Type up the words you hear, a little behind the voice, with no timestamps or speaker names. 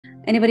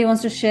Anybody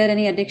wants to share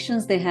any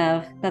addictions they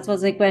have? That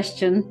was my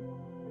question.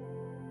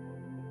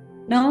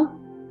 No?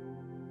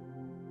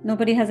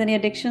 Nobody has any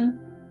addiction?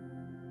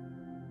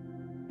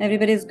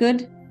 Everybody's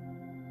good?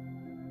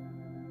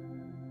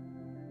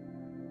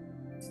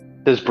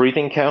 Does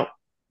breathing count?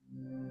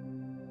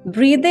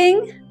 Breathing?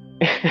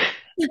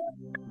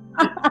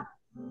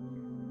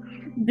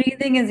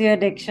 Breathing is your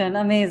addiction.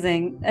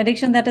 Amazing.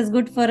 Addiction that is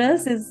good for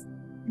us is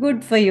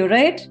good for you,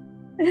 right?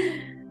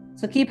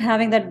 So keep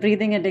having that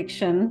breathing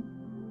addiction,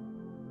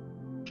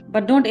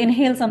 but don't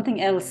inhale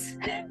something else.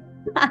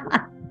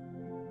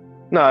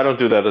 No, I don't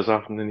do that as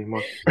often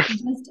anymore.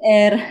 Just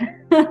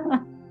air.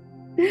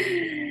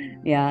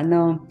 Yeah,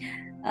 no.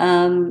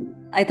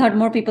 I thought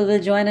more people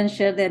will join and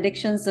share their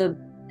addictions,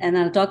 and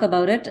I'll talk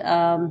about it.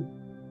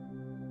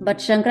 But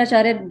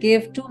Shankaracharya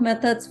gave two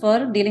methods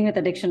for dealing with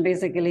addiction,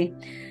 basically.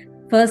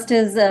 First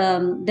is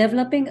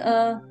developing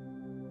a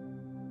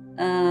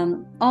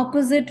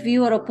opposite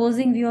view or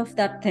opposing view of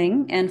that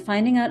thing and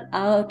finding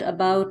out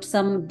about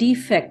some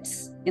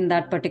defects in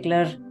that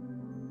particular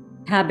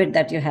habit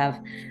that you have.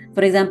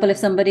 For example, if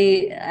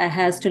somebody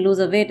has to lose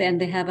a weight and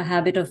they have a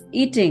habit of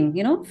eating,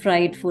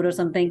 fried food or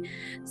something.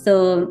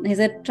 So he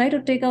said, try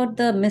to take out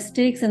the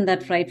mistakes in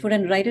that fried food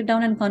and write it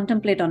down and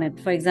contemplate on it.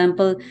 For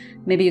example,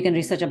 maybe you can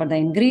research about the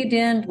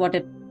ingredient,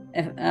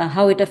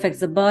 how it affects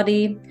the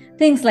body,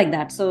 things like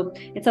that. So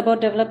it's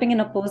about developing an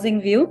opposing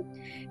view.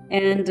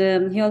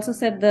 And he also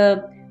said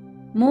the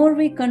more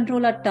we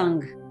control our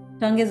tongue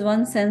is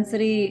one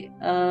sensory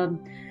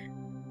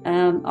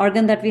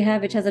organ that we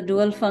have, which has a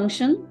dual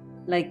function,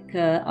 like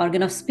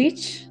organ of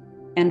speech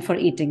and for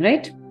eating,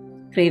 right?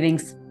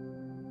 Cravings.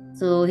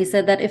 So he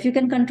said that if you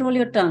can control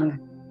your tongue,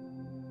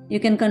 you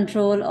can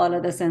control all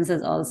other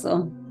senses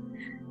also.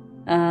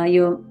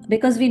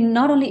 Because we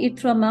not only eat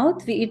through our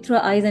mouth, we eat through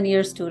our eyes and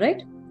ears too,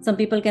 right? Some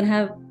people can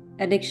have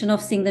addiction of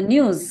seeing the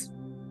news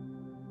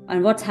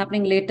and what's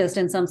happening latest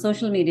in some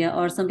social media,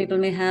 or some people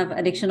may have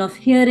addiction of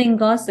hearing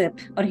gossip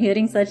or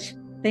hearing such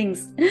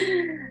things.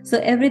 So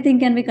everything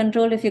can be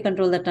controlled if you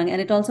control the tongue,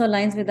 and it also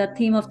aligns with the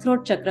theme of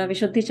throat chakra,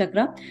 Vishuddhi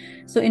chakra.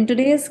 So in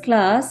today's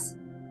class,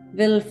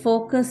 we'll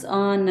focus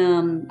on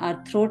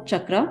our throat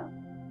chakra.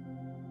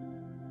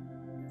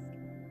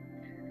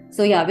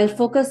 So yeah, we'll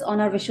focus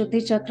on our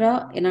Vishuddhi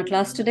chakra in our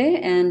class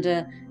today,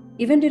 and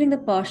even during the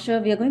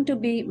posture, we are going to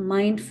be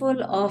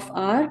mindful of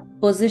our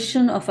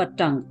position of our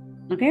tongue,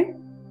 okay,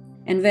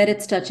 and where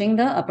it's touching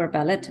the upper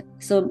palate.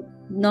 So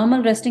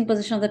normal resting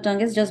position of the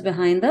tongue is just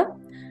behind the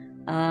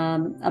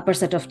upper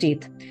set of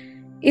teeth.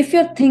 If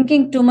you're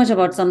thinking too much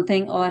about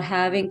something or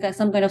having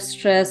some kind of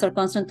stress or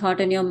constant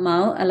thought in your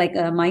mouth,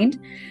 mind,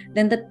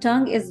 then the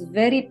tongue is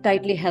very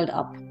tightly held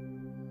up.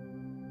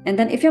 And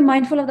then if you're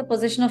mindful of the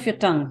position of your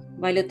tongue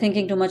while you're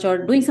thinking too much or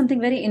doing something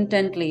very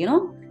intently,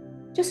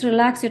 just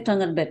relax your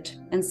tongue a bit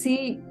and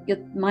see your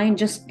mind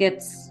just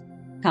gets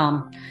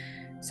calm.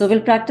 So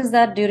we'll practice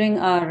that during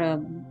our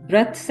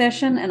breath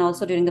session and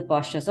also during the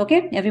postures.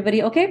 Okay,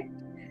 everybody okay?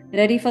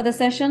 Ready for the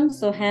session?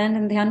 So hand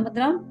in Dhyan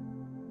Mudra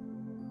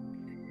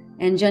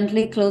and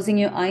gently closing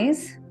your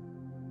eyes.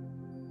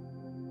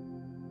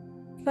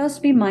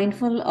 First, be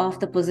mindful of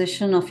the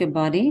position of your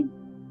body,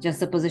 just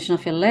the position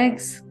of your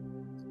legs.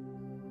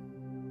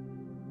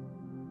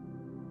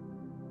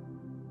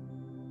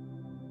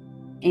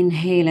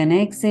 Inhale and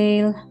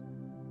exhale,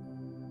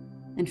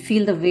 and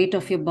feel the weight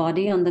of your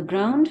body on the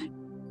ground.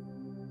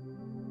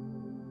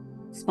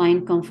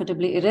 Spine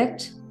comfortably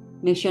erect.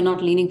 Make sure you're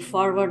not leaning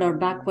forward or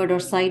backward or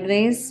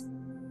sideways.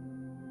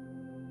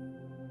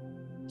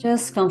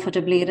 Just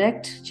comfortably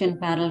erect, chin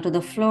parallel to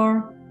the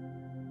floor.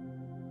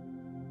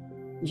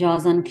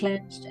 Jaws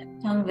unclenched,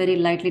 tongue very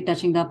lightly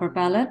touching the upper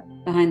palate,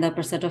 behind the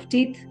upper set of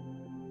teeth.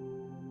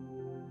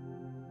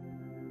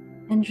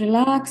 And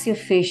relax your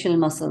facial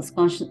muscles.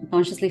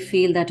 Consciously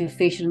feel that your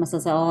facial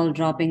muscles are all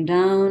dropping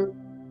down.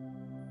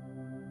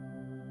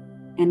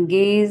 And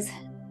gaze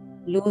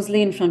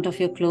loosely in front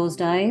of your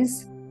closed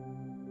eyes.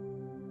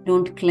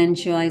 Don't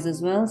clench your eyes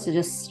as well, so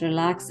just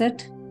relax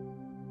it.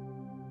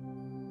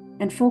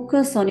 And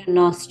focus on your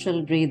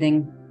nostril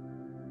breathing.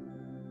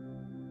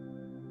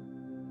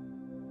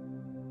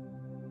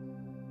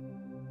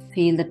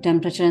 Feel the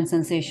temperature and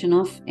sensation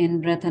of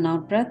in-breath and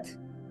out-breath.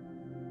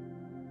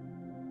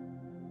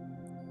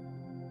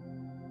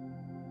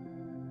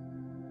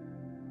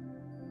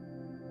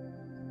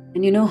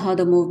 And you know how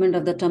the movement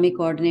of the tummy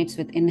coordinates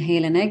with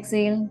inhale and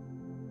exhale.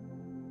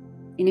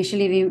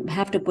 Initially, we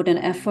have to put an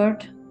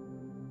effort.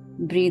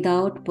 Breathe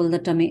out, pull the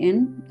tummy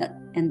in,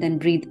 and then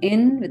breathe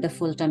in with the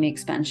full tummy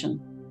expansion.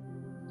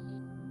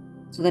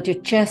 So that your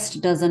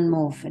chest doesn't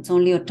move. It's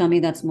only your tummy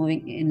that's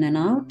moving in and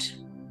out.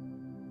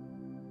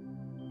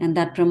 And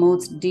that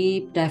promotes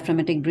deep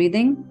diaphragmatic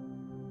breathing.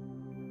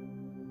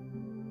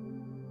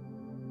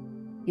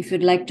 If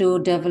you'd like to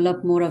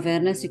develop more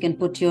awareness, you can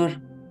put your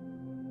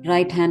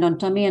right hand on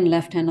tummy and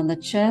left hand on the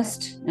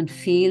chest and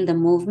feel the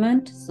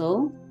movement.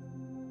 So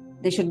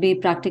there should be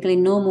practically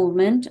no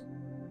movement,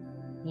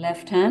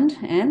 left hand,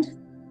 and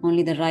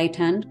only the right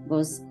hand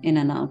goes in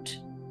and out.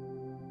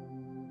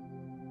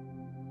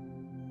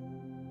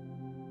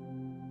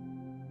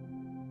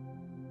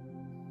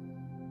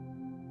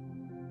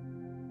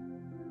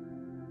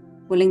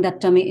 Pulling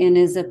that tummy in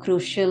is a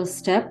crucial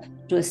step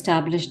to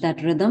establish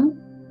that rhythm.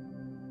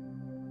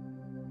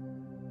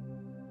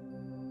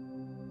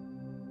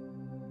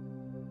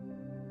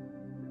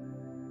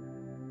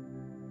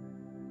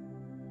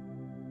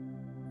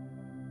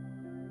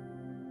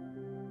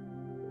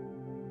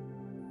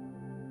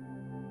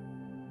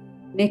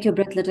 Make your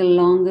breath a little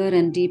longer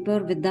and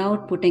deeper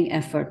without putting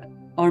effort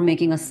or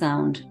making a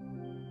sound.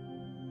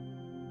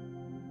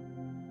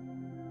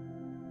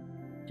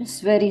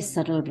 Just very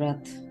subtle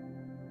breath.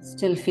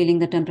 Still feeling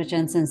the temperature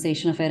and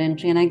sensation of air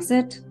entry and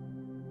exit.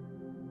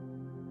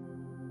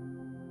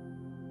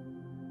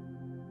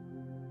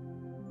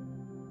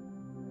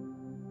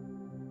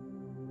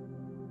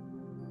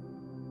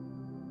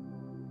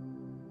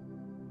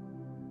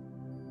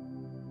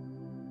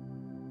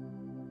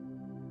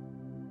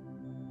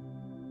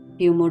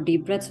 Few more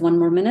deep breaths, 1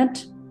 more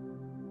minute,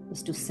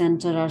 just to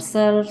center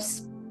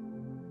ourselves.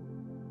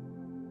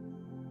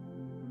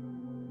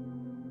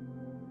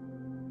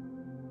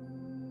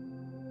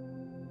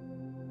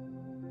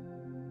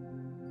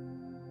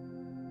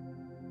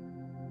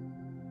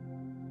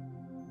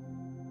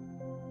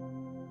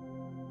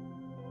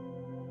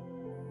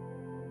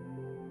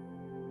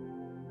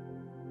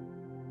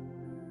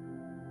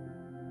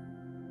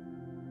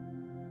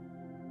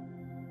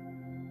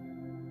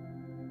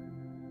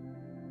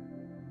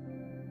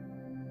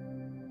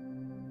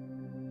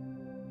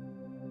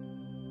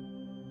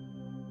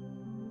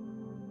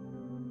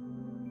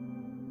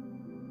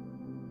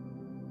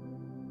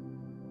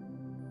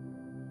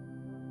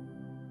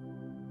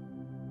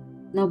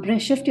 Now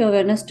shift your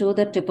awareness to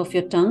the tip of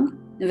your tongue,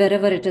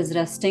 wherever it is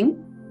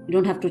resting. You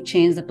don't have to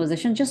change the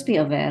position, just be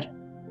aware.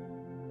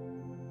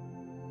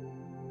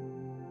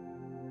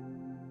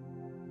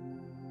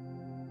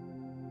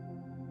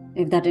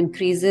 If that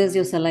increases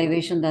your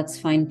salivation, that's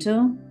fine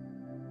too.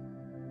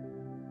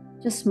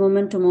 Just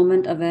moment to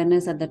moment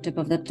awareness at the tip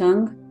of the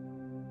tongue.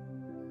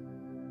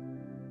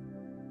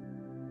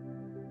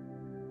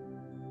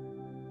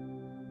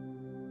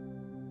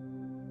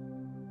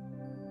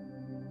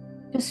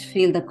 Just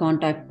feel the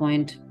contact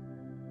point.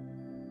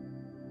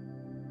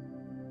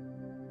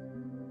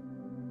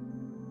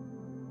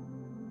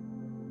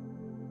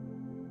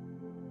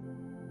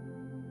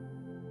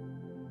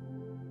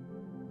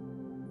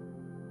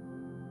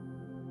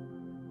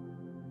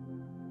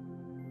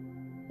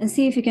 And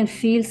see if you can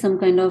feel some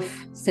kind of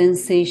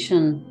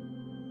sensation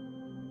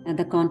at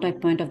the contact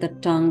point of the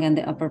tongue and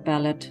the upper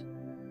palate.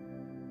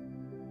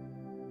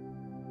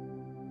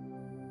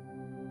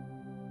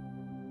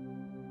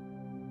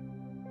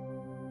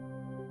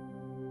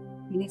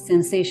 Any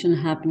sensation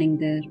happening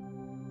there?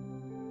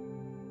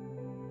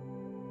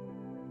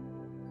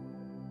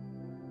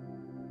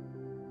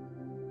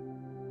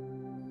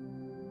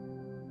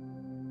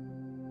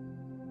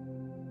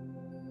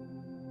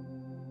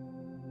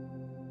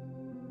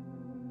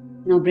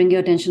 Now bring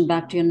your attention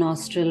back to your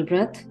nostril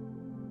breath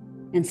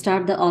and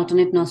start the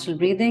alternate nostril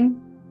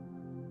breathing.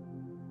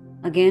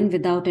 Again,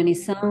 without any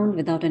sound,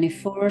 without any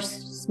force,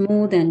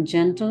 smooth and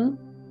gentle.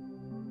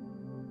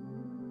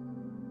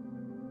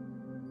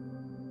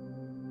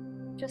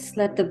 Just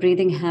let the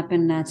breathing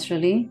happen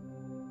naturally.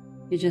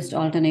 You're just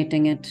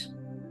alternating it.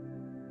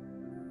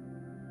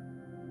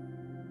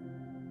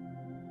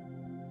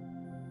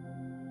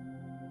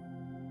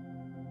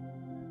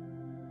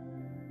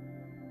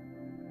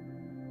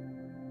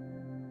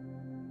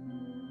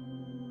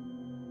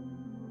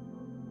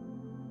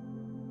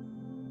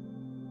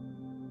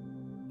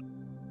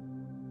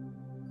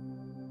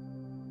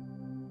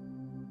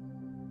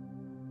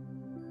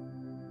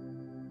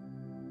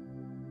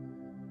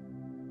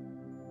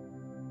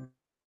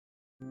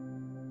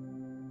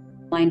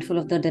 Mindful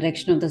of the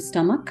direction of the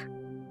stomach.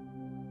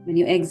 When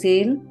you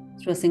exhale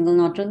through a single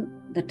nostril,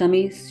 the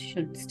tummy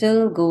should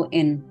still go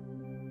in.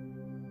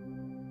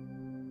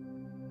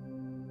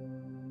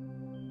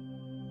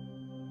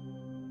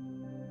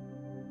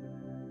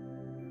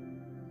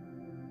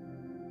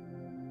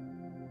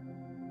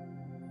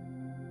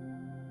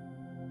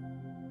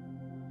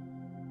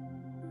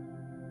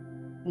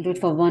 We'll do it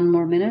for 1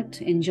 more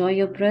minute. Enjoy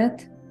your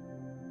breath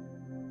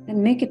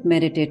and make it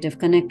meditative.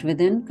 Connect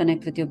within,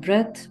 connect with your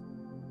breath.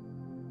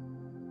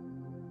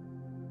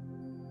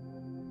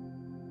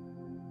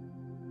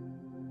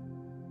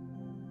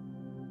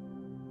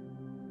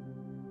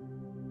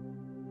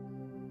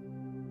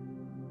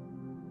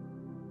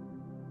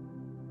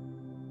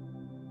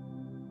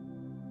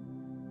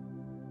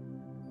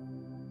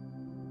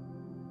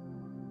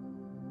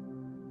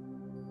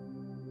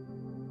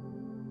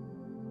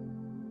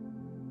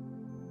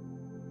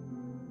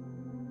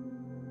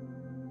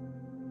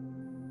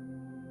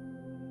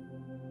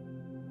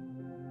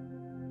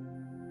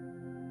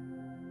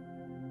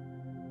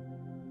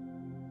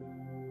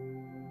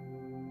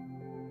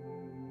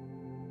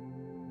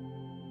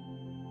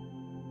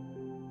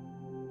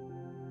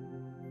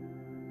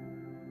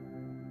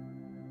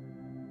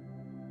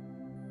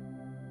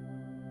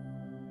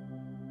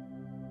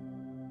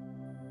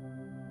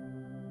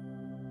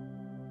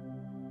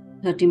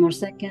 Thirty more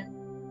seconds.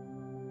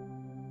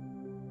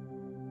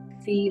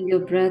 Feel your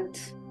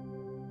breath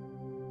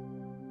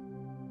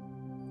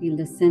Feel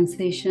the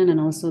sensation and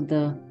also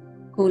the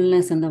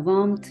coolness and the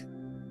warmth.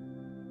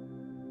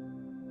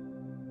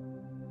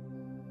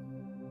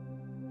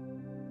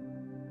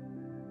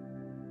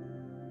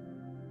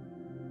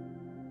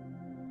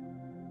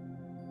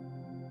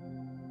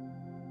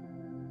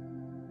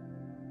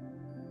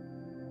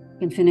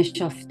 You can finish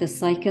off the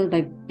cycle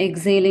by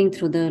exhaling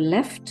through the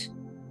left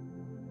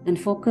and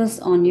focus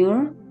on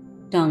your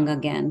tongue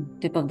again,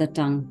 tip of the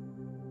tongue.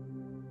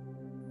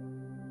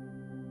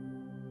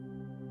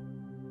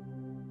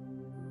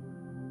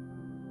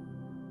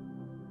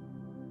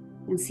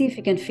 And see if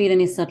you can feel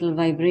any subtle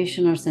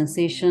vibration or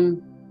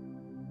sensation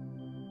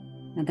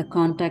at the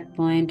contact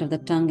point of the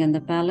tongue and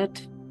the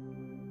palate.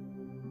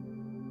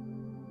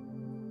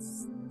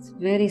 It's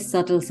very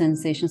subtle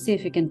sensation. See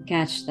if you can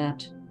catch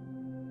that.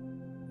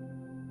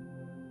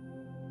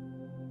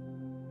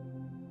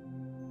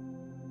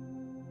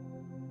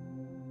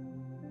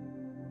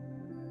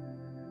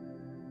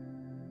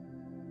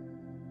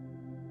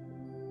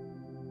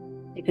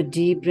 Take a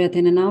deep breath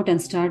in and out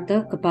and start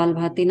the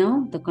Kapalbhati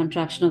now, the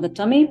contraction of the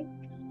tummy.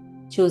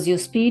 Choose your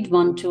speed,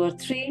 1, 2, or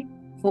 3.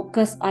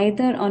 Focus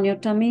either on your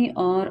tummy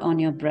or on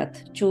your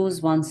breath.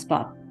 Choose one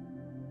spot.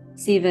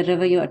 See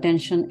wherever your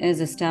attention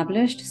is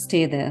established,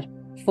 stay there.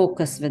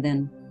 Focus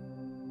within.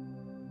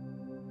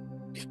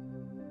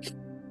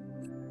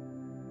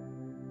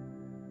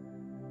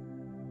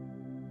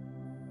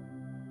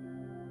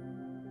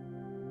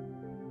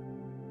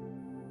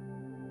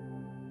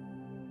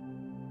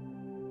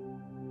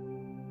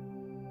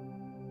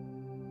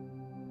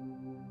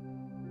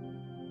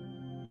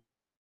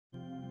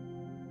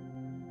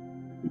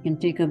 You can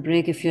take a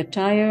break if you're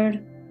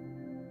tired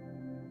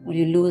or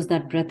you lose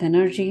that breath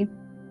energy.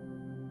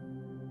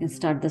 And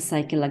start the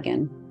cycle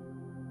again.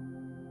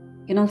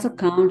 You can also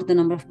count the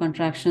number of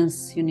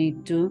contractions you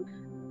need to,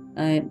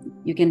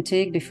 you can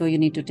take before you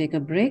need to take a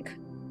break.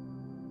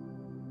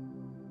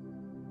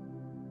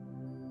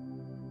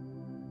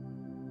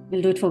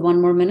 We'll do it for 1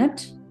 more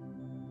minute.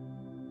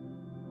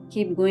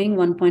 Keep going,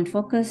 1 point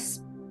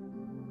focus.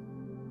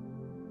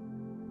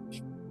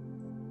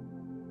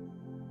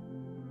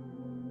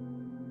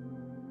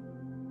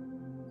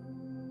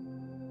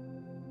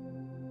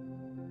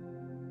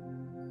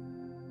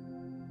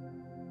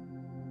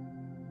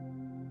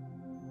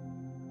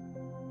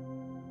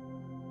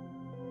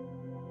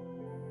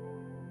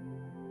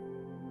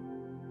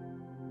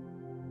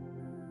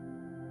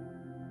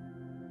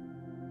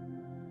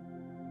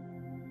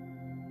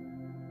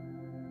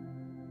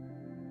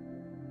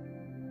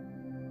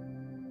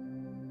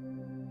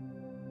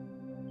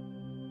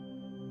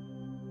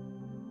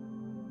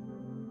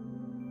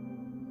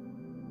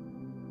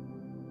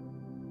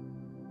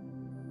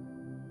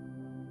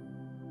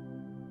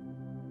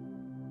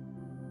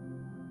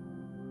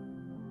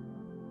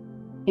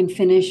 You can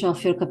finish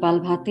off your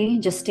Kapalbhati.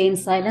 Just stay in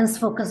silence,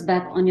 focus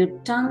back on your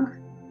tongue.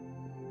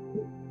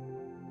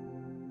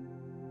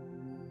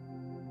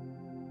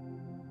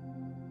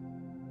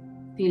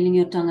 Feeling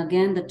your tongue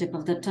again, the tip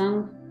of the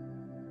tongue.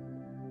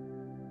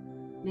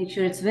 Make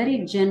sure it's very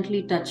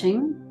gently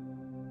touching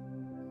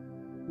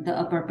the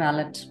upper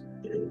palate.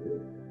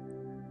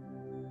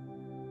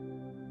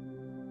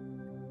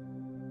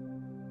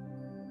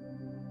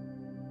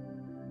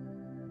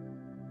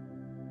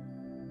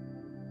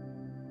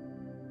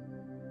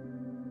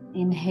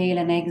 Inhale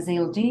and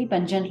exhale deep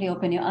and gently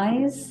open your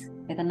eyes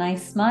with a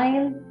nice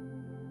smile.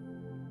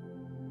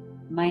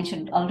 Mind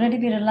should already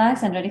be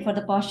relaxed and ready for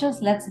the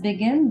postures. Let's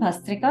begin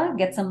Bhastrika.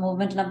 Get some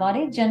movement in the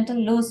body. Gentle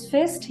loose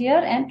fist here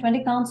and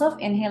 20 counts of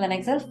inhale and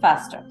exhale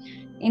faster.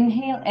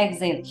 Inhale,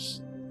 exhale.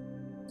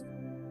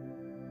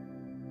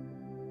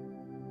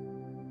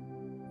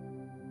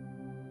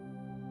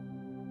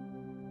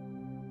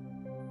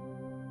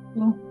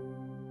 2,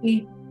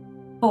 3,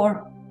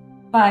 4,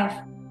 5,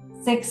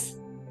 6,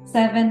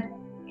 7,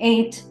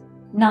 8,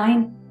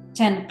 9,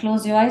 10.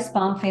 Close your eyes,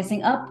 palm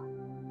facing up.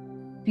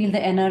 Feel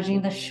the energy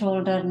in the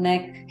shoulder,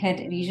 neck, head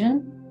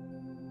region.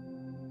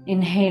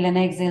 Inhale and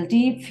exhale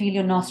deep. Feel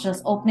your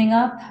nostrils opening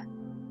up,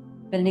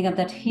 building up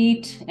that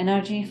heat,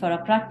 energy for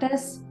our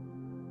practice.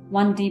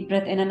 1 deep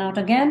breath in and out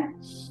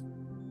again.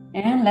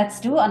 And let's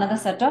do another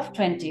set of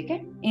 20,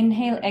 okay?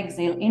 Inhale,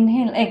 exhale,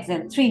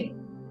 3,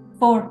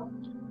 4,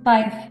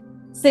 5,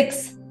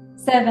 6,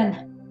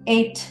 7,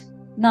 8,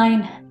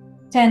 9,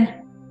 10,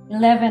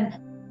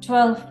 11,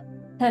 12,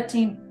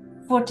 13,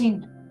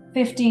 14,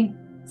 15,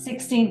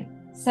 16,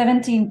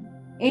 17,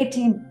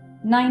 18,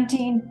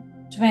 19,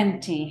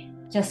 20.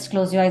 Just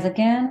close your eyes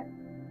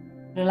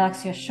again.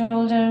 Relax your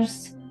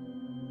shoulders.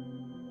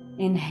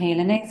 Inhale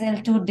and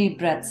exhale, 2 deep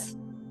breaths.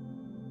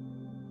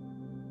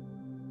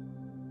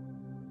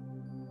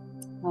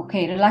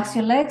 Okay, relax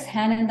your legs,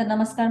 hand in the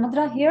Namaskar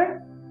Mudra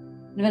here.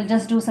 We'll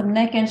just do some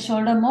neck and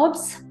shoulder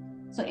modes.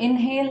 So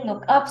inhale,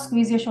 look up,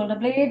 squeeze your shoulder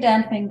blade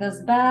and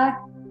fingers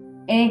back.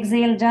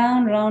 Exhale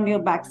down, round your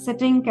back,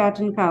 sitting cat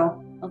and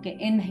cow. Okay,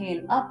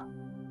 inhale up,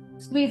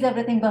 squeeze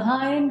everything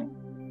behind.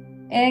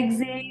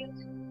 Exhale,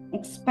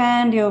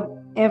 expand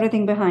your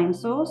everything behind.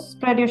 So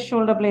spread your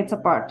shoulder blades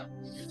apart.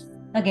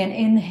 Again,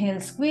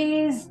 inhale,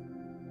 squeeze.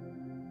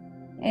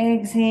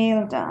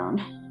 Exhale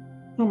down.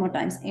 2 more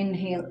times.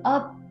 Inhale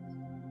up.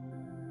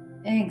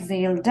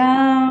 Exhale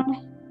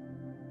down.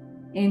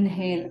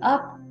 Inhale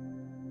up.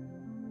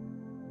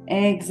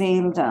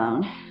 Exhale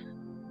down.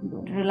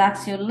 Good.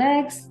 Relax your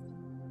legs.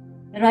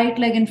 Right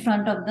leg in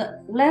front of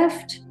the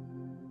left.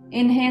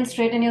 Inhale,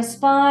 straighten your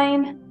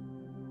spine.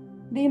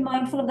 Be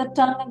mindful of the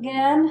tongue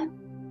again.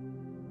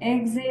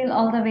 Exhale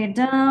all the way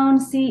down.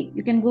 See,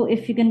 you can go,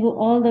 if you can go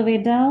all the way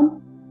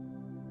down,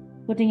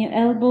 putting your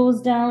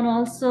elbows down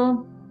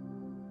also.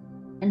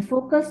 And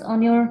focus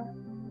on your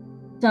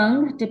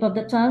tongue, tip of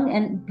the tongue,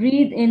 and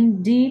breathe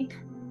in deep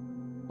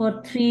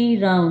for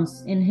 3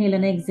 rounds. Inhale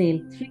and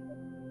exhale. 3,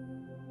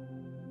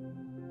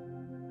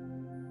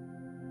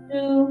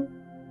 2,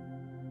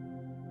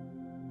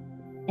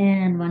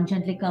 and 1.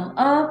 Gently come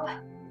up.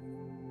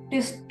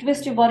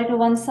 Twist your body to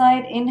one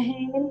side.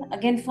 Inhale.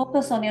 Again,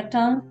 focus on your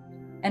tongue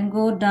and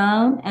go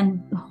down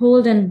and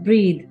hold and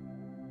breathe.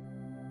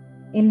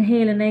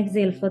 Inhale and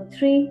exhale for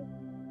 3,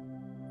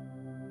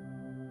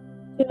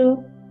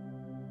 2,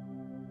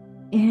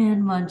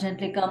 and 1.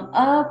 Gently come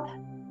up.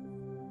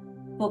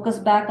 Focus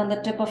back on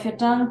the tip of your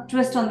tongue.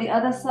 Twist on the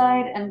other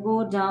side and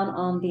go down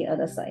on the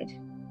other side.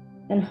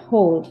 And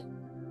hold.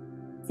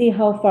 See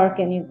how far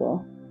can you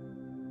go.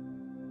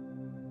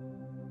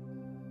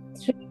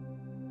 3,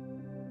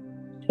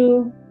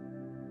 2,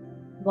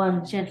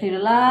 1. Gently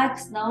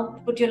relax. Now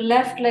put your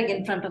left leg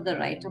in front of the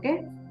right,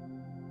 okay?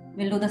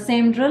 We'll do the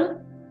same drill.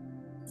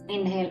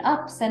 Inhale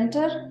up,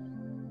 center.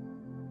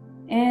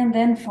 And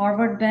then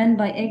forward bend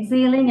by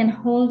exhaling and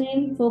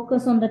holding.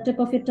 Focus on the tip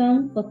of your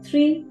tongue for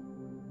 3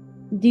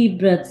 deep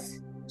breaths.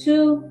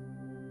 2,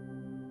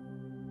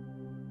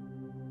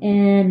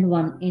 and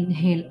 1.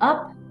 Inhale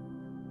up.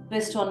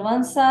 Twist on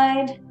one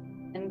side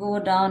and go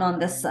down on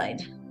this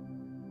side.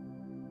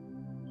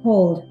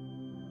 Hold.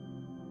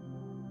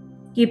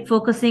 Keep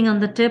focusing on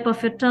the tip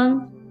of your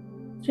tongue.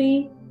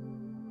 3,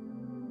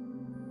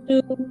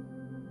 2,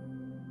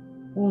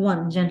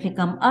 1. Gently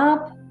come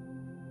up.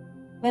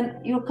 When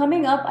you're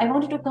coming up, I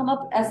want you to come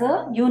up as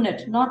a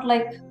unit, not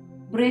like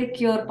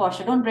break your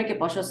posture. Don't break your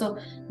posture. So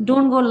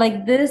don't go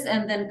like this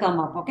and then come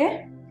up,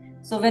 okay?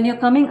 So when you're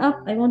coming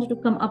up, I want you to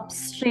come up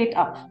straight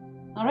up.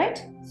 All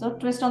right? So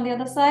twist on the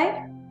other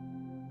side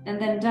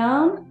and then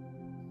down.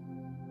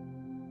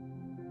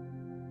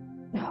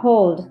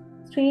 Hold.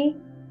 3,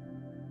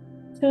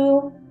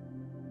 2,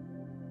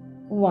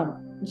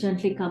 1.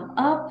 Gently come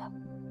up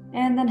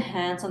and then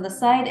hands on the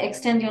side.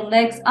 Extend your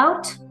legs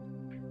out.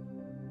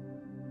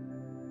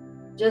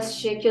 Just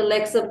shake your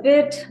legs a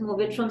bit.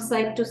 Move it from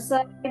side to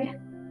side.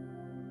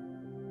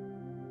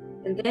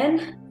 And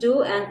then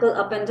do ankle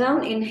up and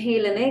down.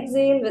 Inhale and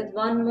exhale with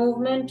 1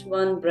 movement,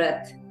 1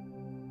 breath.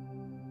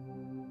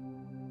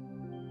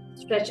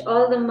 Stretch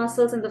all the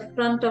muscles in the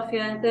front of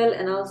your ankle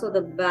and also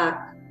the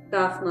back,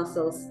 calf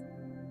muscles.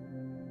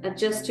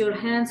 Adjust your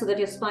hands so that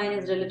your spine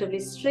is relatively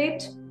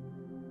straight.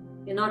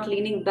 You're not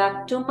leaning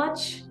back too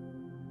much.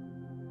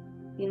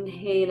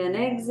 Inhale and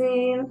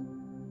exhale.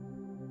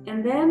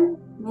 And then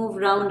move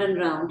round and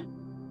round.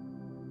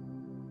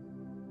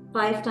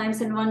 5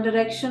 times in one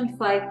direction,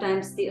 5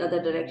 times the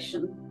other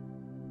direction.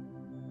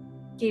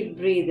 Keep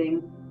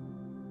breathing.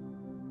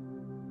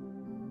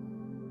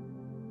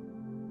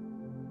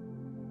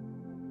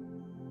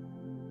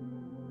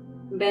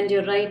 Bend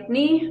your right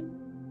knee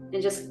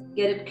and just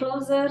get it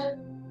closer.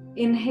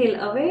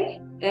 Inhale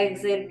away,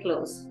 exhale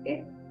close.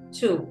 Okay,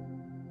 2,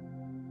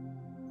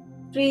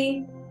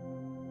 3,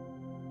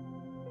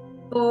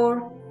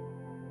 4,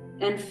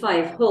 and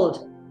 5.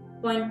 Hold.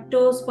 Point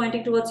toes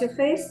pointing towards your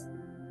face.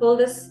 Hold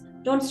this.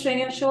 Don't strain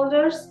your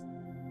shoulders.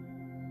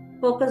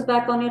 Focus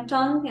back on your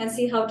tongue and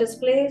see how it is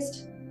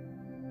placed.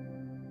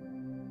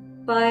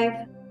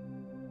 5,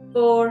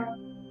 4,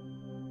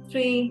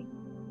 3,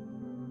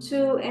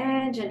 2,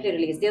 and gently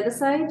release. The other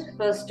side.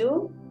 First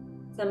do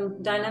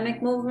some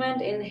dynamic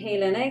movement.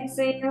 Inhale and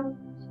exhale.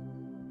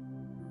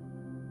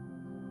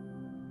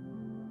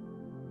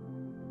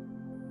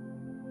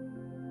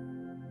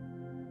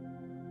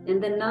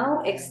 And then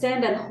now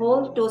extend and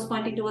hold, toes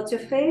pointing towards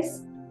your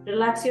face.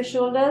 Relax your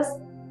shoulders.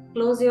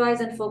 Close your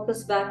eyes and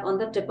focus back on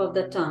the tip of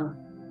the tongue.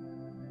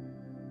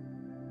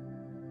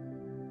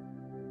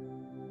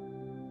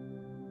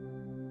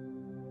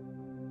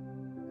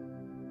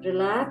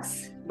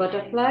 Relax,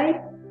 butterfly.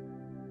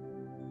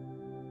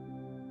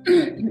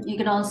 You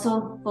can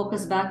also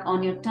focus back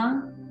on your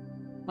tongue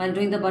while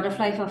doing the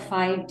butterfly for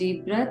 5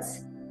 deep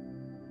breaths.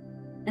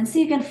 And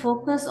see, you can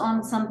focus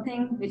on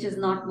something which is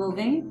not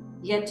moving,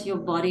 yet your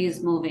body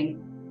is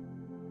moving.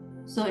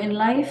 So in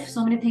life,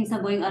 so many things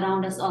are going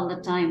around us all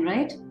the time,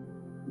 right?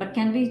 But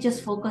can we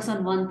just focus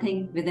on one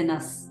thing within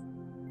us?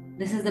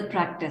 This is the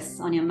practice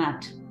on your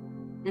mat.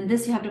 And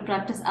this you have to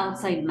practice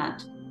outside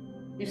mat.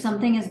 If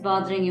something is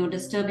bothering you,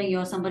 disturbing you,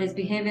 or somebody's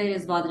behavior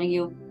is bothering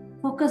you,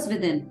 focus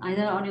within,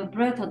 either on your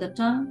breath or the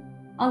tongue.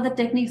 All the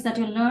techniques that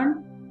you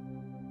learn,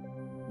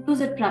 use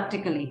it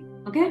practically,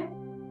 okay?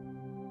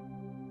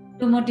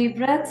 2 more deep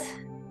breaths.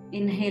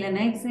 Inhale and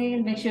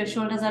exhale. Make sure your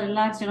shoulders are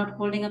relaxed. You're not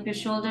holding up your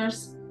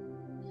shoulders.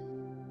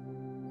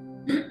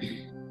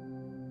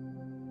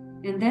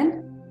 And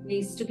then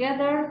knees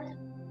together.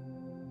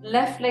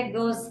 Left leg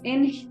goes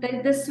in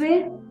this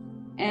way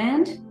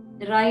and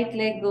right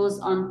leg goes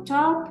on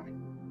top.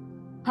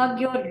 Hug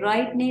your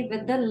right knee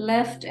with the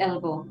left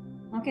elbow.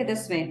 Okay,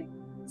 this way.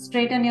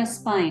 Straighten your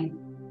spine.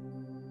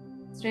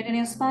 Straighten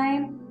your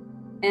spine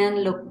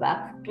and look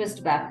back,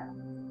 twist back.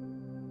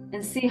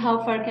 And see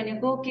how far can you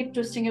go. Keep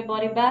twisting your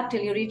body back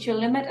till you reach your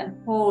limit and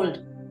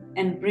hold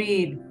and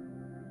breathe.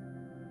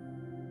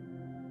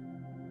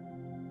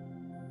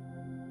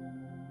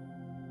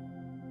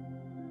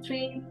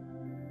 Three,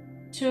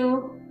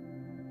 2,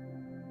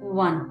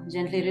 1.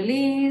 Gently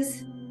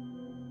release.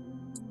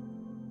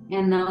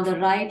 And now the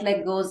right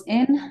leg goes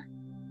in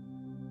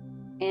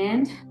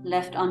and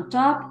left on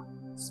top.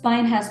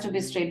 Spine has to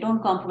be straight.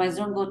 Don't compromise.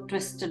 Don't go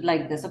twisted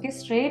like this. Okay,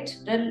 straight,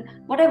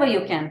 whatever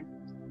you can.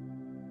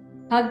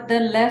 Hug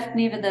the left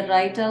knee with the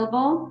right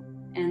elbow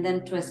and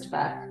then twist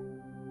back.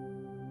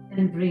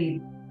 And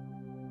breathe.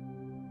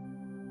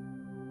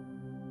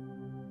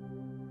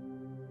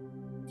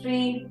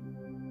 3,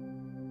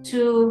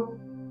 2,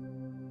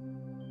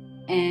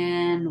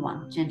 and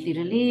 1. Gently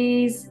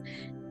release.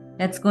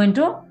 Let's go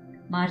into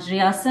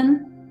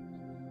Marjariasana.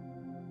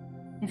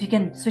 If you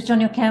can switch on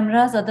your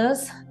cameras,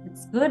 others,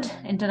 it's good.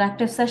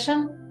 Interactive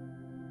session.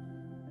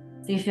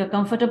 See if you're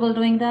comfortable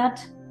doing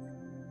that.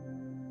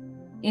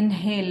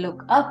 Inhale,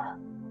 look up.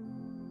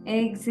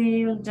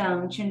 Exhale,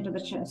 down, chin to the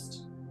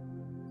chest.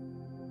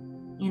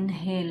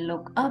 Inhale,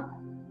 look up.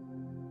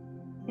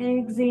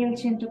 Exhale,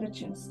 chin to the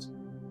chest.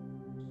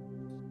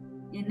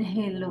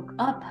 Inhale, look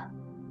up.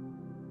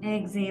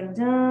 Exhale,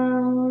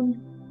 down.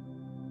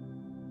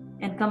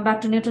 And come back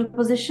to neutral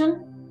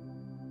position.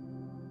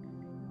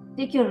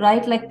 Take your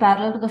right leg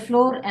parallel to the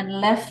floor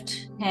and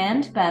left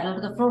hand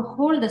parallel to the floor.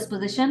 Hold this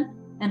position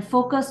and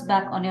focus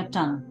back on your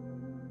tongue.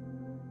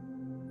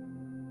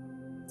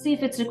 See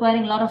if it's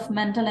requiring a lot of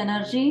mental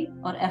energy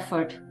or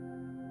effort.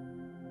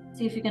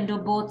 See if you can do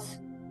both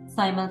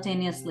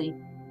simultaneously.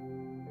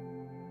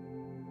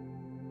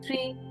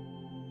 3,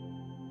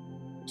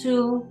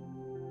 2,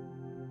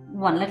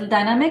 1. Little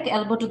dynamic,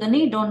 elbow to the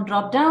knee, don't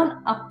drop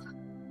down, up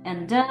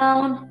and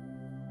down,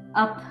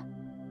 up,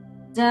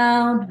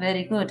 down,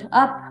 very good,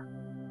 up,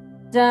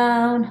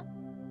 down,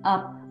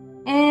 up,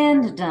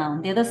 and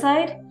down. The other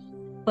side,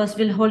 first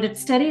we'll hold it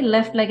steady,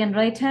 left leg and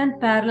right hand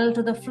parallel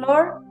to the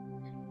floor,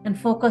 and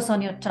focus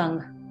on your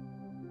tongue.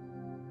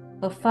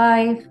 For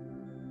 5,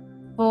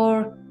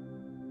 4,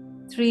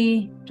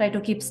 3, try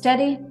to keep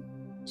steady,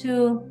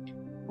 2,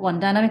 1.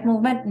 Dynamic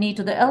movement, knee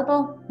to the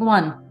elbow,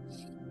 1,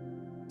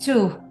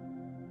 2,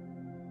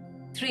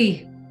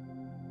 3,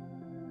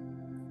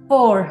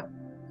 4,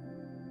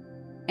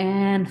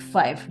 and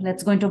 5.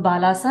 Let's go into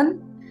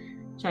Balasana,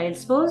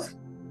 child's pose,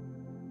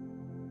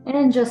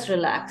 and just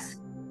relax.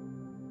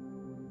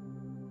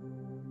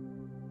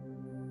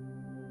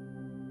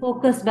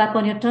 Focus back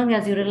on your tongue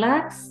as you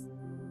relax.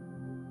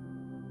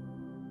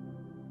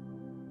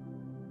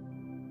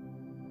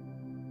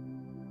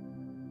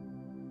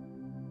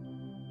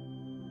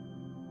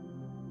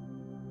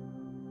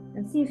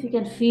 And see if you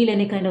can feel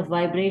any kind of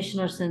vibration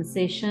or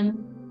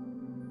sensation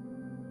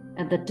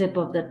at the tip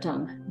of the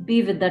tongue.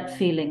 Be with that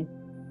feeling.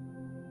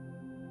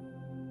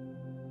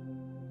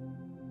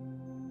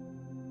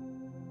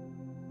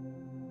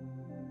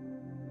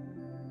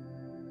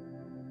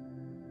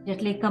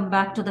 Gently come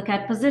back to the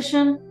cat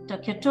position,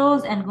 tuck your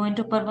toes and go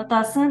into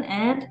Parvatasana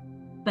and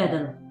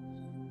pedal.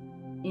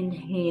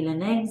 Inhale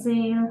and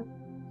exhale.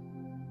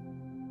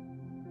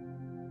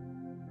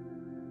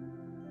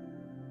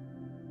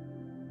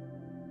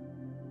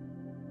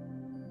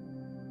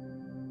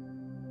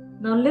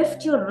 Now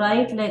lift your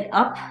right leg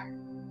up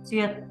to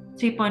your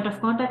 3-point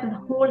of contact and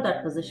hold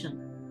that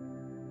position.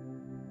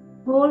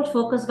 Hold,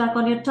 focus back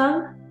on your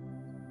tongue.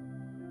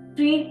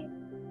 3,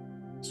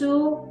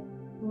 2,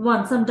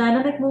 1. Some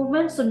dynamic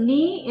movement. So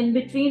knee in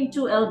between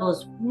 2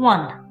 elbows.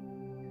 1,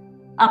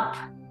 up,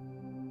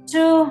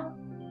 2,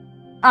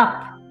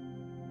 up,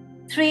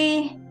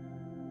 3,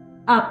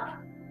 up,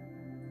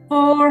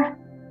 4,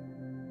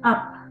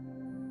 up,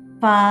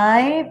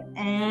 5,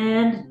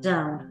 and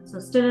down. So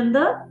still in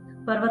the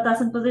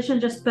Parvatasana position,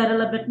 just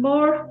pedal a bit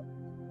more.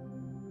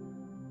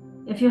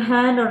 If your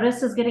hand or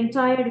wrist is getting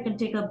tired, you can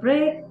take a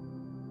break.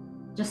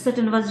 Just sit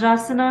in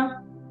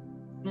Vajrasana.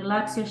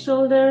 Relax your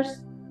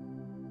shoulders.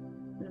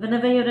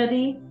 Whenever you're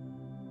ready,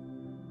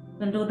 you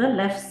can do the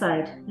left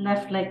side.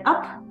 Left leg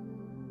up.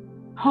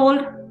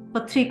 Hold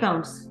for 3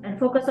 counts and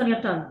focus on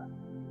your tongue.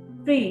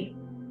 3,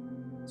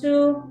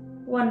 2,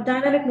 1.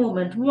 Dynamic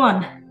movement.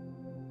 1,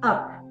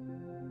 up,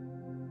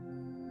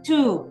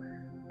 2,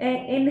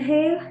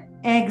 inhale,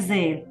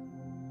 exhale,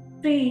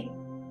 3,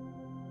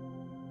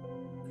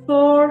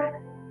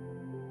 4,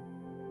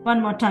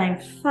 one more time,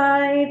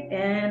 5,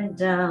 and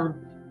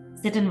down.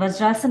 Sit in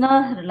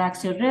Vajrasana,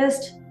 relax your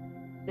wrist,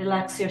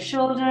 relax your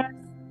shoulder.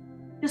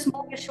 Just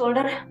move your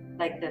shoulder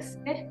like this,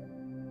 okay?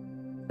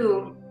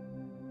 2,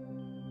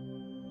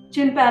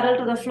 chin parallel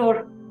to the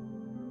floor.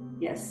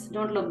 Yes,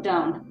 don't look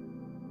down.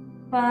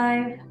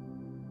 5,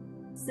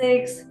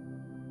 6,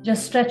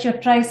 just stretch your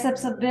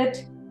triceps a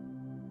bit.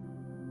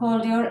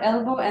 Hold your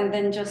elbow and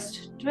then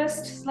just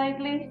twist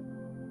slightly.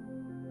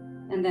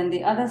 And then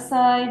the other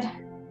side.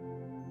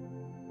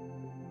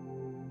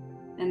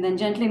 And then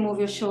gently move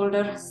your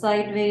shoulder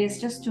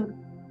sideways just to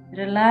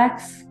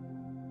relax.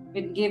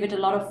 We gave it a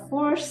lot of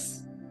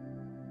force.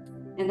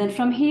 And then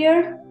from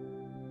here,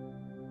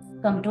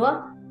 come to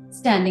a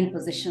standing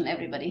position,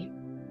 everybody.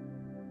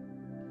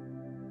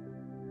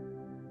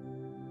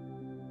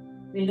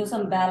 We'll do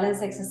some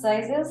balance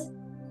exercises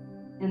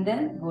and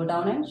then go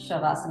down in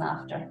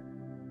Shavasana after.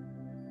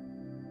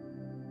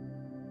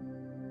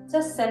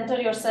 Just center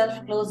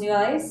yourself, close your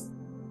eyes.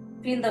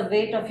 Feel the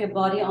weight of your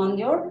body on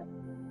your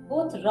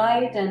both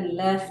right and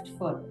left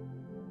foot.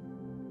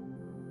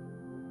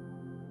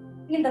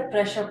 Feel the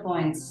pressure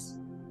points.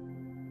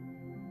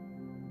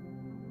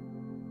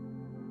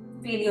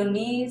 Feel your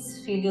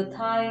knees, feel your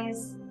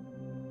thighs,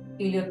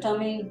 feel your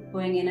tummy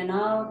going in and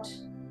out.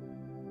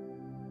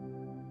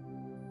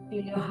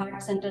 Feel your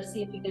heart center,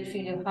 see if you can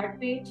feel your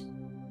heartbeat.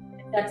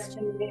 If that's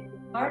stimulating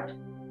your heart,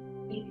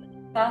 feel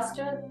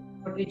faster,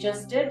 what we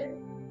just did.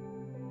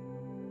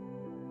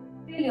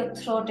 Feel your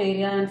throat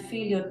area and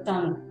feel your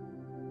tongue.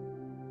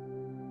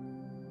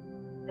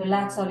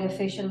 Relax all your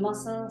facial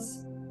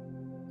muscles.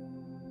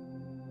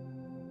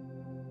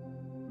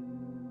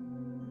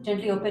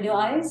 Gently open your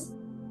eyes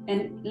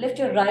and lift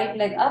your right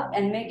leg up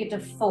and make it a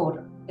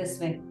 4 this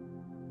way.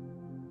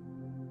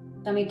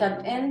 Tummy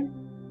tucked in,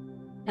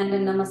 hand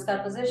in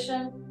Namaskar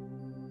position.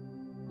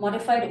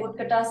 Modified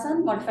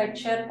Utkatasana, modified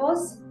chair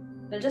pose.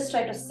 We'll just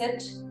try to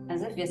sit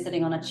as if we're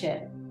sitting on a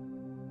chair.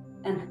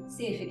 And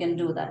see if you can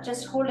do that.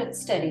 Just hold it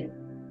steady.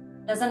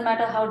 Doesn't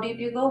matter how deep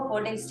you go,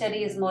 holding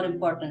steady is more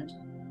important.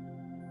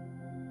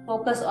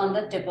 Focus on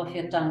the tip of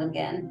your tongue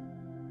again.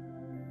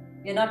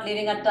 We're not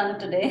leaving our tongue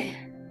today.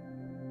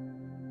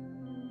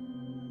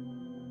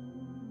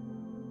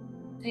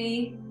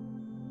 3,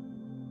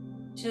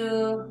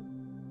 2,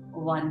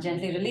 1.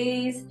 Gently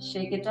release,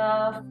 shake it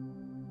off.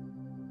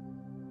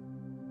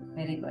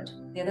 Very good.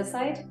 The other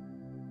side.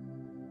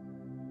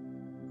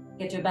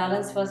 Get your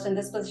balance first in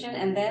this position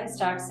and then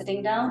start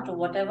sitting down to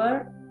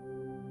whatever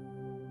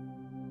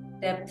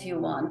depth you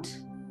want.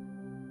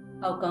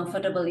 How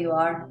comfortable you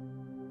are.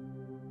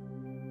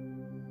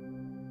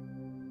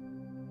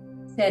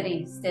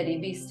 Steady, steady,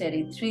 be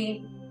steady.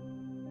 3,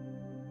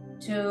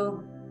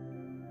 2,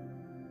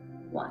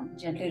 1.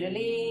 Gently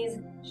release,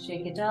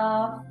 shake it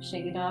off,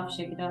 shake it off,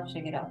 shake it off,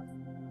 shake it off.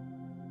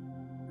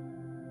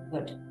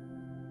 Good.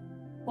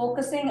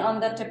 Focusing on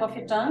the tip of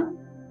your tongue.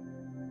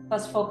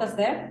 First focus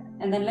there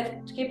and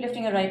then keep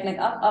lifting your right leg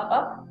up, up,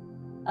 up,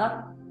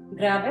 up.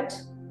 Grab it.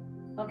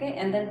 Okay,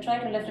 and then try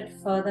to lift it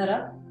further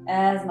up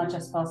as much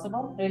as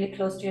possible. Really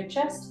close to your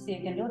chest. See if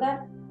you can do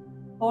that.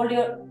 Hold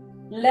your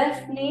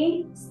left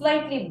knee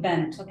slightly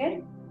bent,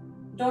 okay?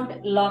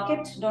 Don't lock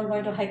it. Don't go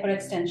into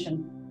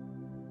hyperextension.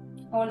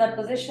 Hold that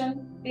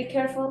position. Be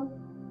careful.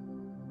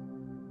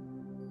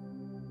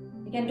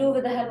 You can do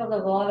with the help of the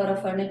wall or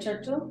a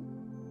furniture too.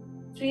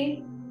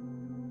 3,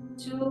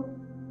 2,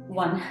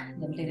 1.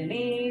 Gently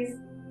release.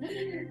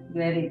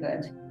 Very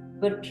good.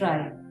 Good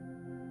try.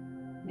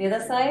 The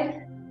other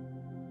side.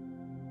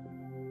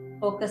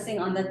 Focusing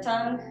on the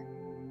tongue.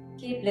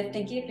 Keep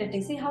lifting, keep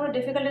lifting. See how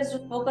difficult it is to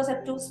focus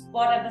at 2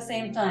 spots at the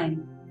same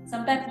time.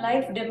 Sometimes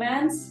life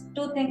demands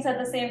 2 things at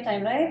the same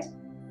time, right?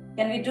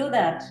 Can we do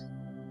that?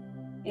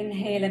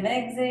 Inhale and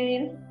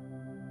exhale.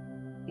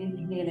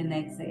 Inhale and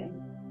exhale.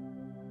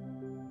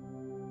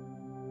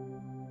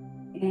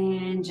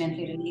 And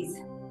gently release.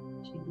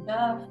 Shake it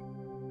off.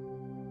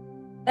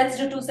 Let's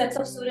do 2 sets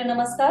of Surya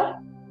Namaskar.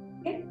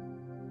 Okay?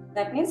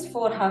 That means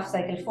 4 half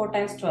cycle, 4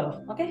 times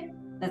 12. Okay?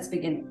 Let's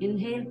begin.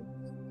 Inhale.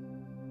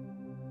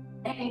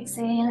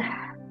 Exhale.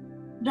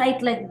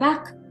 Right leg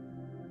back.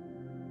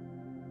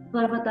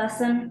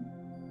 Parvatasana.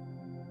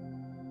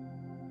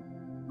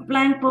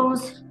 Plank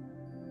pose.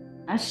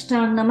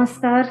 Ashtang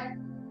Namaskar.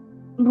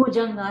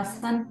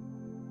 Bhujangasana.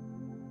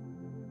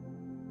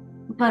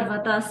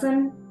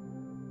 Parvatasana.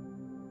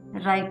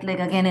 Right leg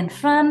again in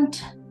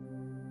front.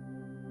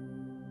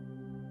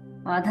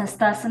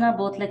 Adhastasana,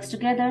 both legs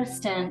together.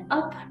 Stand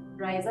up,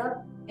 rise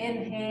up,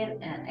 inhale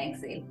and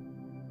exhale.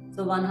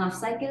 So 1 half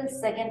cycle,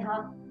 second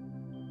half,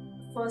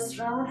 first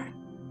round.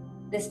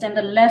 This time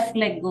the left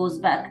leg goes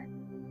back.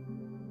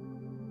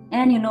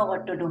 And you know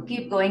what to do.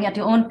 Keep going at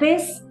your own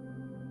pace.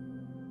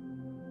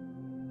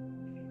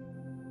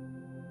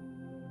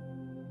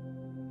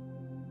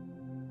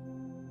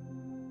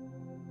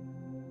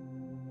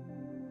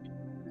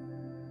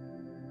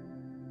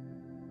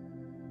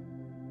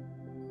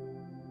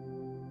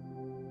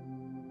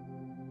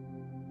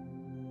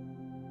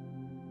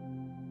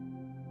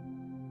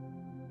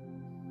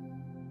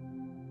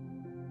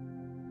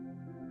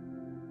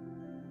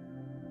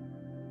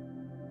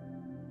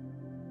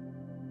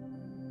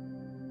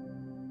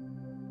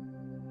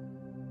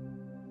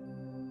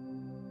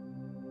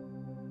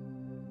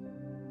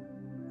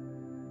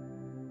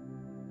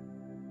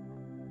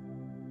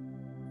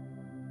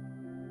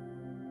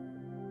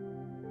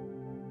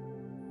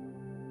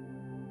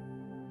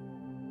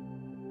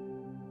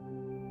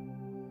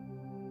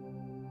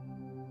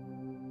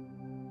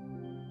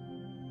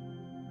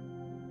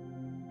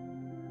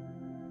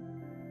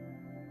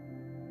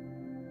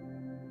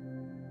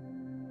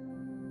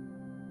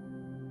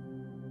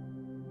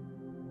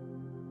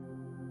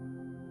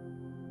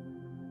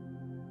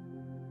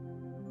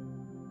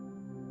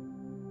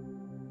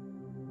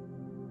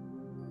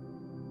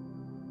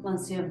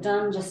 Once you have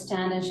done, just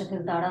stand in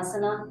Shakil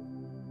Tadasana.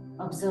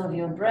 Observe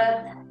your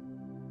breath.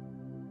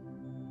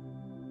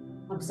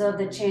 Observe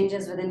the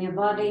changes within your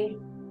body.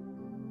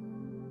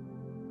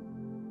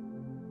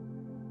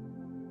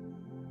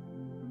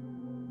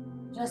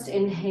 Just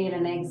inhale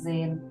and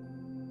exhale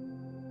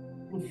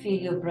and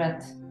feel your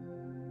breath.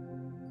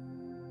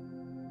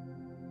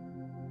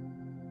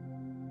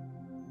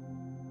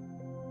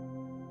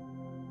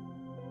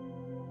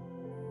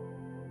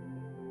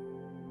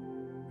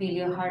 Feel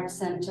your heart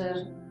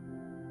center.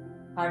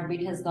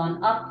 Heartbeat has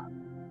gone up.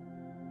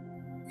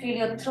 Feel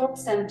your throat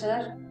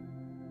center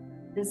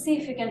and see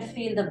if you can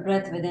feel the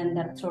breath within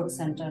that throat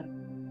center.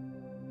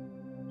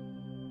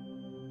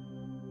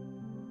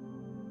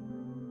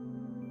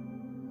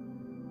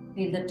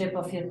 Feel the tip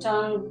of your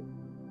tongue.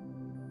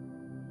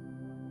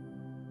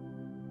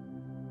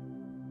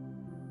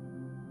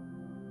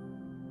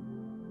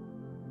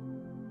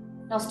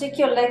 Now stick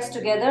your legs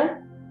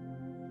together,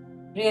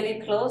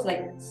 really close,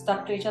 like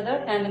stuck to each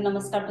other, hand in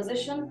Namaskar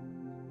position.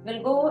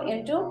 We'll go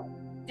into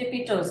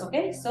tippy toes,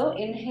 okay? So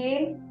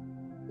inhale,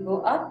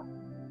 go up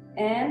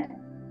and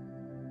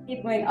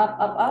keep going up,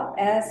 up, up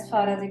as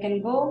far as you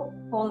can go.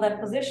 Hold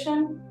that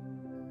position.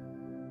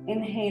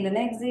 Inhale and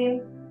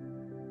exhale.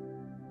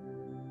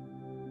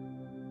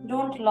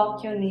 Don't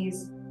lock your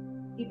knees.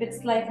 Keep it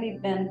slightly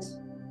bent.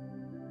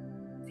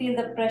 Feel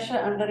the pressure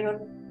under your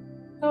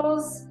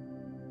toes.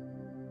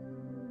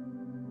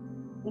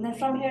 And then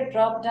from here,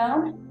 drop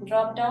down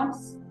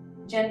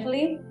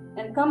gently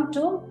and come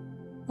to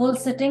full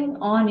sitting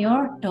on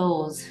your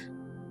toes.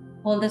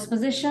 Hold this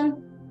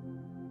position.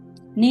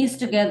 Knees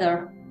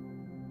together,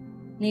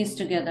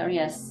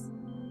 yes.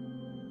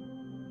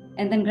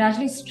 And then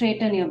gradually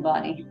straighten your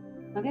body.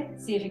 Okay,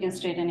 see if you can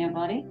straighten your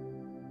body.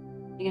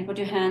 You can put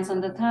your hands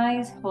on the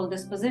thighs, hold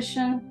this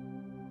position.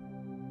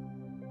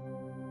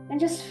 And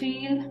just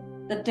feel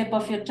the tip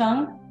of your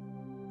tongue.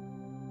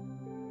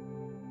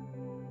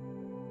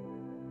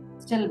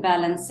 Still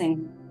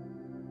balancing.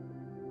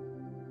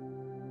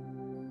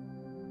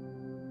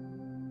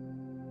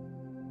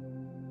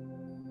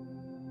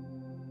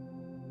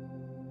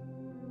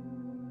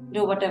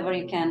 Do whatever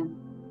you can.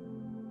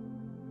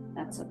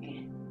 That's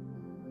okay.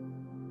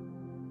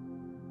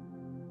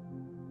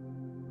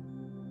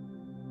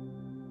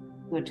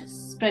 Good.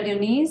 Spread your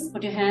knees,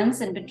 put your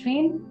hands in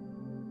between,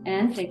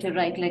 and take your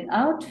right leg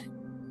out.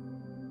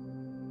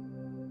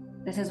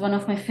 This is one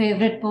of my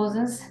favorite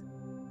poses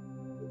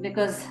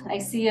because I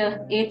see a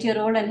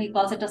 8-year-old and he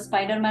calls it a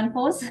Spider-Man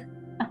pose.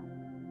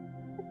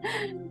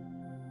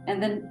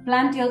 And then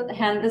plant your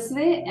hand this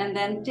way and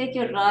then take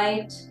your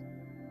right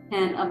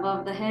hand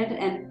above the head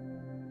and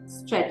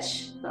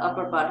stretch the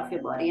upper part of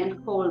your body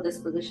and hold this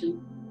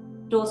position.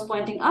 Toes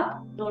pointing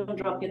up, don't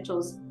drop your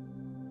toes.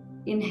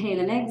 Inhale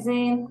and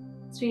exhale.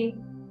 3,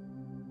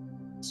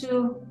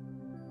 2,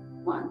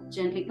 1.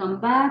 Gently come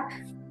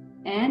back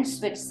and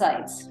switch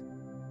sides.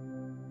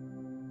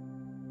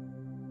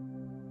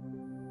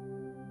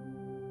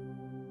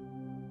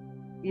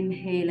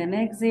 Inhale and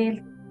exhale.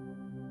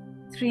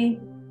 3.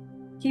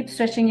 Keep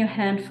stretching your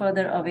hand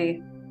further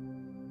away.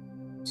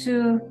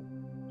 2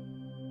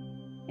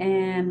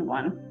 and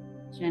 1.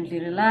 Gently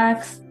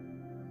relax.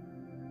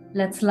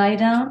 Let's lie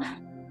down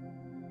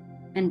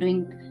and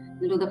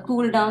do the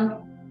cool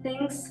down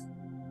things.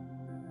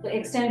 So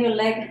extend your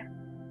leg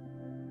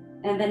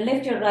and then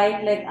lift your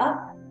right leg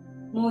up.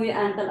 Move your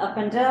ankle up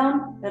and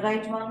down, the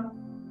right one.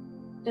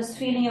 Just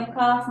feeling your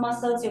calf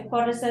muscles, your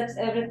quadriceps,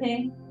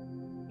 everything.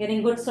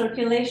 Getting good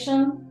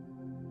circulation.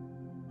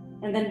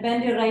 And then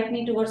bend your right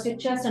knee towards your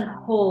chest and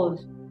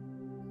hold.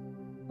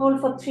 Hold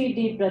for 3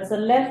 deep breaths. The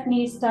left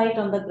knee is tight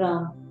on the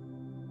ground.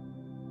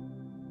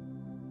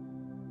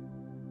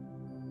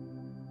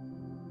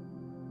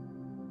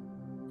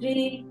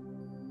 3,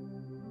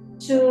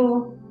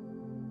 2,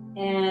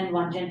 and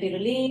 1. Gently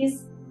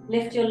release.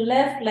 Lift your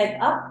left leg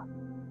up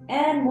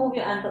and move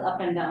your ankle up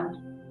and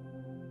down.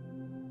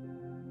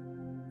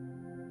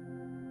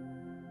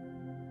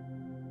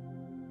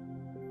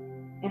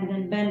 And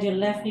then bend your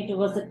left knee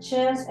towards the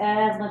chest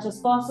as much as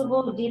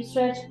possible. Deep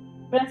stretch.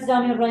 Press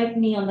down your right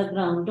knee on the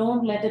ground.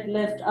 Don't let it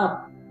lift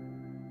up.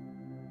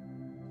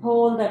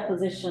 Hold that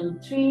position.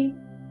 3,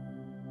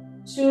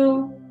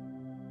 2,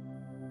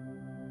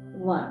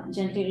 1.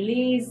 Gently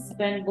release.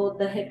 Bend both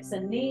the hips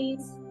and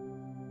knees.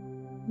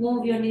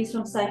 Move your knees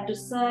from side to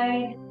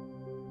side.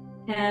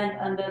 Hand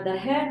under the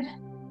head.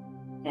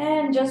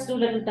 And just do a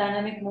little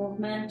dynamic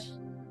movement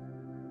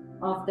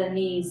of the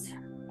knees.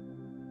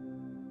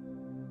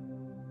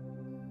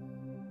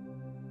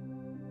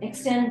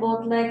 Extend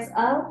both legs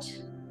out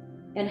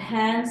and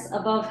hands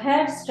above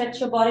head. Stretch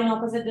your body in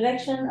opposite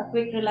direction. A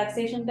quick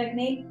relaxation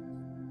technique.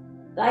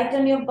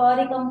 Tighten your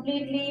body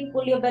completely.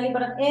 Pull your belly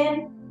button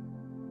in.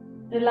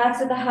 Relax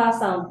with the ha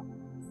sound.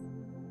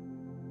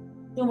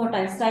 2 more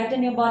times.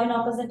 Tighten your body in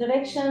opposite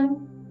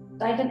direction.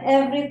 Tighten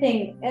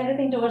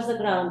everything towards the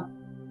ground.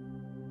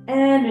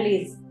 And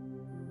release.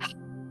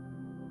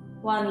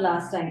 1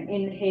 last time.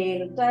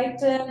 Inhale,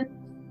 tighten.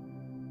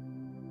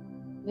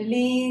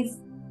 Release.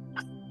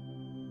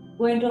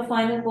 Go into a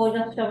final pose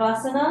of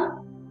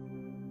Shavasana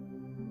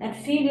and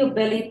feel your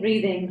belly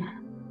breathing.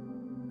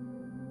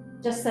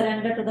 Just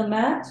surrender to the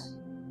mat.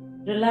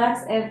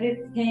 Relax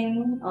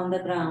everything on the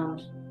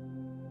ground.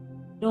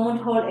 Don't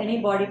hold any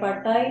body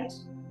part tight.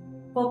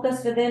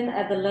 Focus within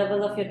at the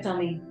level of your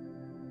tummy.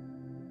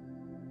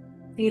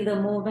 Feel the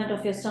movement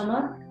of your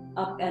stomach,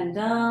 up and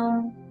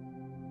down,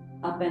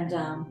 up and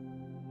down.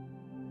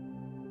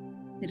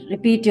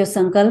 Repeat your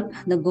sankalp,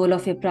 the goal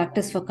of your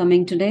practice for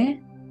coming today,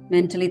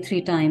 mentally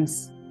 3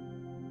 times.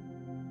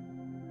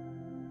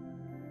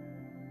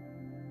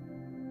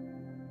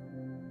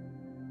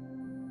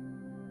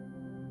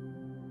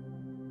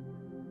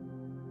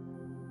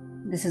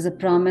 This is a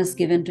promise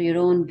given to your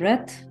own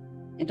breath.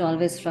 It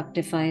always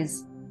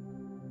fructifies.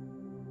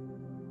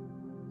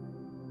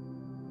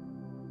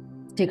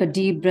 Take a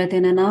deep breath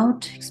in and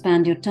out,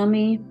 expand your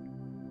tummy,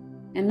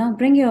 and now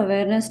bring your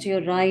awareness to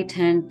your right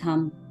hand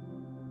thumb.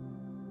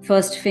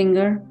 First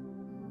finger,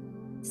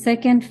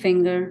 second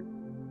finger,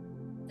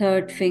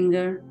 third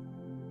finger,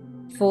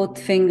 fourth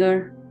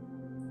finger,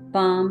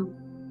 palm,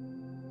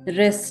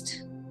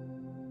 wrist,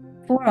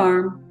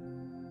 forearm,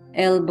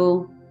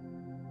 elbow,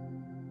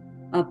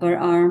 upper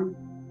arm,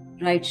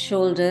 right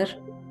shoulder,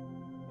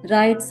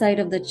 right side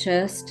of the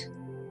chest,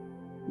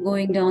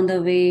 going down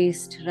the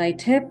waist,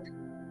 right hip,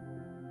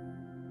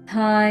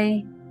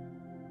 thigh,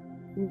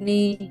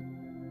 knee,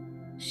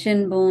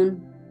 shin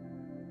bone,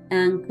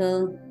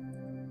 ankle,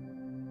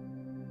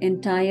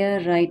 entire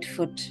right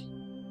foot.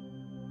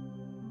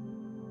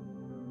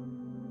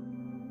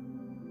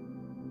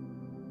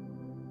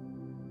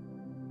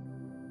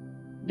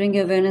 Bring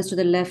your awareness to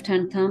the left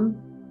hand thumb,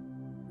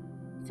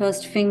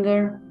 first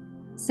finger,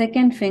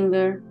 second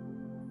finger,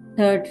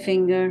 third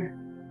finger,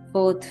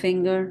 fourth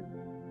finger,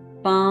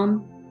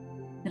 palm,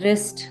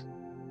 wrist,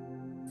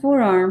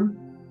 forearm,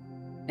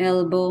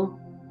 elbow,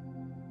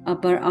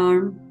 upper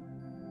arm,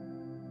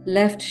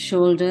 left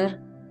shoulder,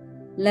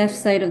 left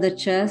side of the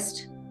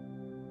chest,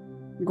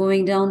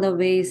 going down the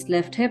waist,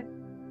 left hip,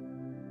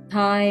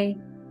 thigh,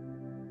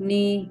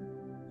 knee,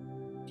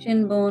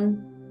 shin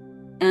bone,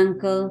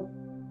 ankle,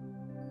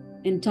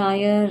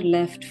 entire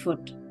left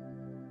foot.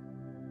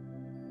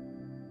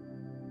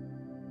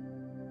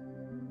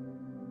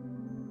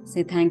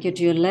 Say thank you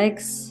to your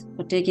legs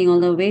for taking all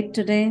the weight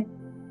today.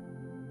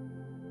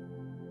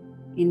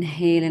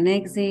 Inhale and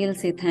exhale.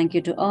 Say thank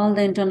you to all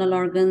the internal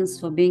organs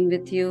for being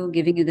with you,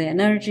 giving you the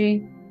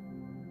energy.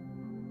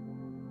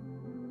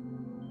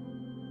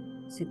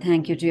 Say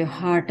thank you to your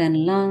heart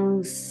and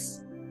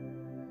lungs.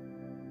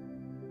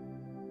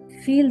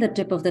 Feel the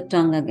tip of the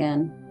tongue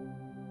again.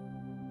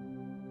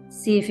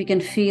 See if you can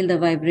feel the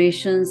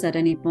vibrations at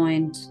any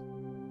point.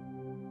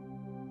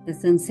 The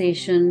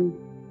sensation,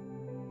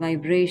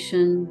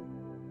 vibration,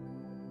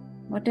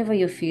 whatever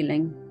you're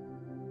feeling.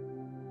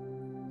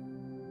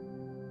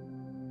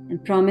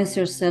 And promise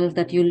yourself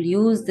that you'll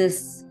use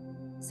this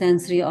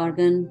sensory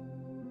organ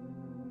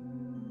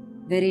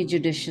very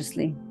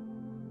judiciously.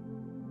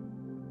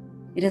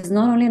 It is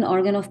not only an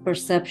organ of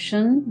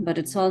perception, but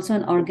it's also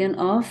an organ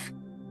of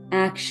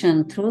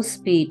action through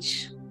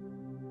speech.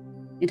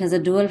 It has a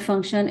dual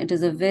function. It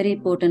is a very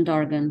potent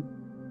organ.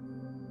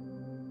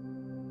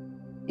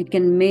 It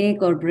can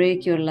make or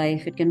break your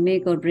life. It can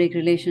make or break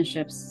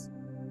relationships.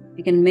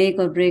 It can make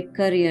or break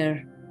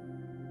career.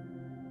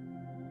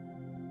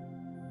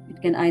 It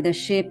can either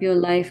shape your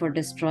life or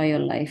destroy your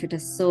life. It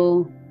is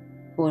so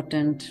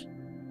potent.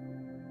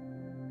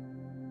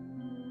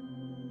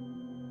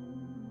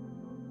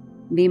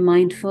 Be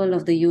mindful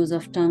of the use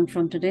of tongue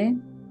from today.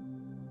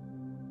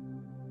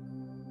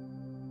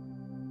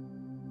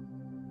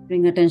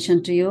 Bring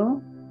attention to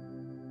your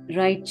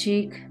right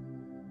cheek,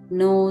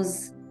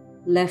 nose,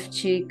 left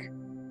cheek,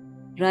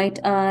 right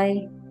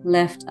eye,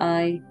 left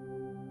eye,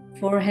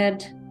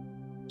 forehead,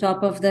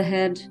 top of the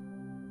head,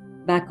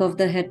 back of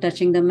the head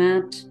touching the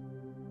mat,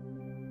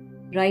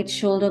 right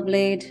shoulder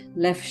blade,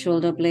 left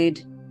shoulder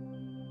blade,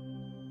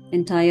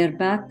 entire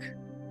back,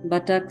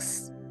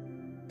 buttocks,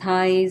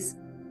 thighs,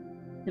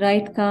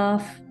 right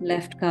calf,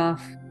 left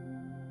calf,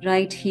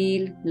 right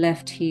heel,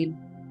 left heel.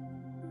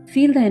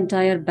 Feel the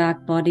entire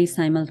back body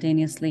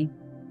simultaneously.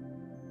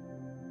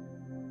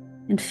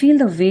 And feel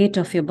the weight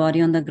of your body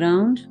on the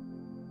ground.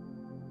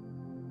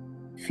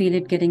 Feel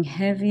it getting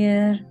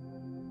heavier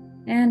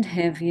and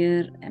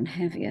heavier and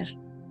heavier.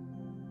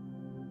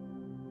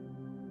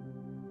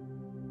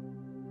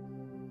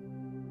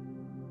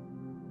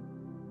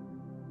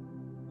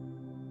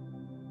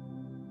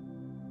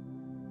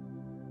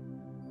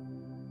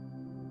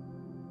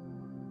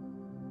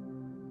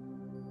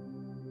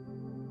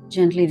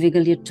 Gently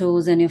wiggle your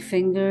toes and your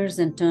fingers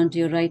and turn to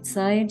your right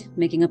side,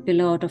 making a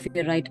pillow out of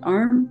your right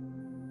arm.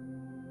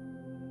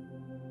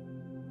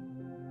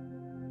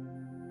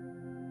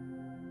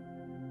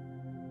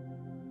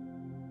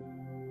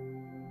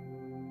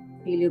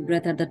 Feel your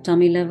breath at the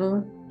tummy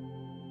level.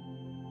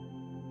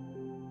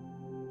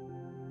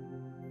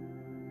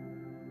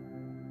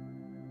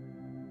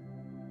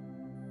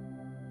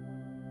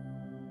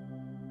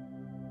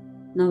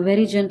 Now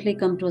very gently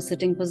come to a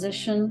sitting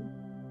position.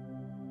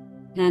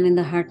 Hand in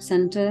the heart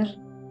center.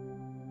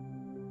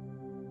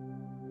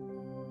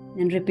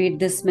 And repeat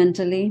this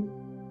mentally.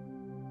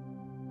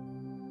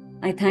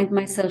 I thank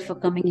myself for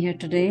coming here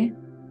today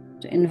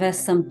to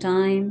invest some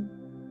time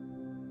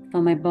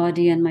for my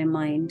body and my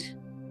mind.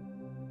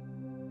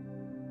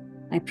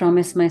 I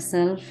promise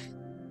myself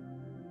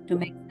to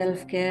make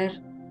self-care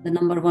the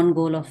number one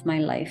goal of my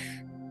life.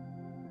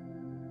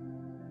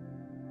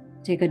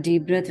 Take a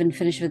deep breath and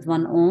finish with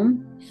one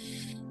Om.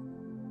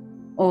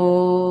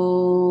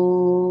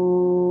 Om.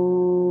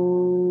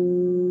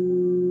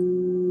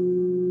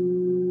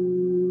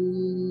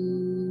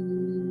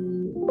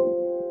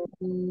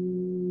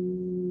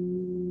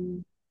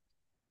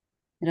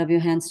 Rub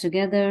your hands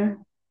together.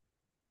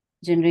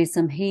 Generate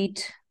some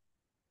heat.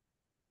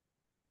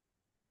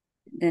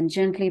 Then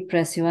gently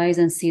press your eyes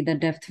and see the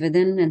depth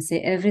within and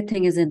say,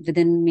 everything is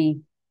within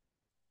me.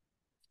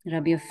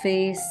 Rub your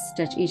face,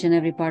 touch each and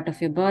every part of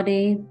your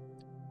body.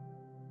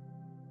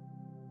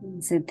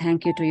 And say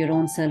thank you to your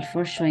own self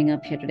for showing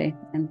up here today.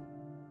 And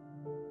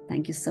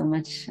thank you so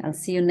much. I'll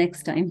see you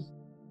next time.